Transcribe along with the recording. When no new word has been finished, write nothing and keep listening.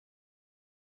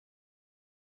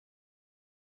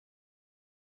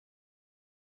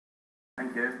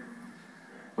Thank you.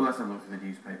 Well, let's have a look at the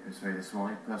newspapers for you this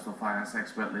morning. Personal finance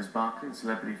expert Liz Barclay and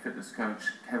celebrity fitness coach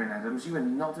Kevin Adams. You were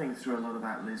nodding through a lot of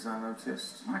that, Liz, I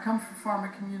noticed. I come from a farmer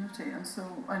community, and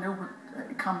so I know what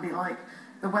it can be like.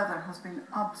 The weather has been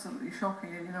absolutely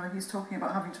shocking, and you know, he's talking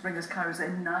about having to bring his cows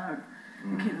in now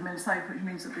and keep them inside, which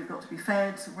means that they've got to be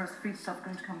fed. So where's the feed stuff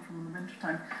going to come from in the winter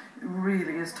time? It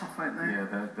really is tough out there.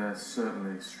 Yeah, they're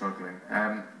certainly struggling.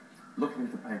 Looking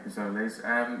at the papers though, Liz,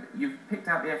 you've picked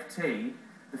out the FT,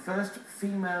 the first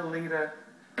female leader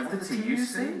of the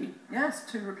TUC. Yes,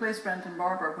 to replace Brendan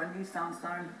Barber when he stands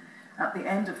down at the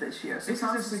end of this year. So this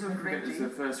is as significant as the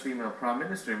first female Prime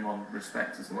Minister in one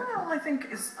respect, isn't it? Well, I think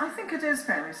it is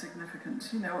fairly significant,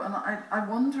 you know, and I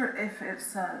wonder if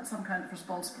it's some kind of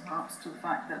response perhaps to the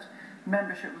fact that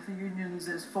membership with the unions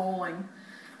is falling.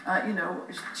 You know,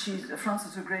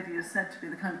 Frances O'Grady is said to be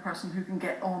the kind of person who can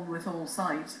get on with all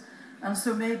sides, and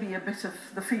so maybe a bit of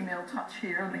the female touch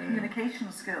here and the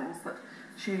communication skills that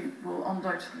she will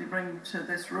undoubtedly bring to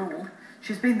this role.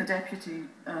 She's been the Deputy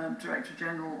Director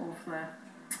General of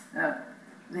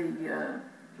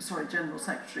General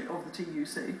Secretary of the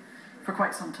TUC for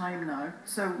quite some time now.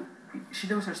 So she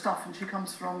knows her stuff, and she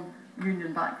comes from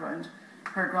union background.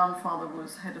 Her grandfather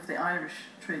was head of the Irish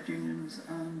trade unions,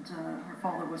 and her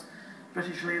father was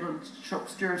British Leyland shop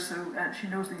steward, so she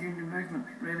knows the union movement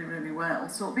really, really well.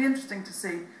 So it'll be interesting to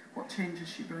see what changes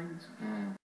she brings.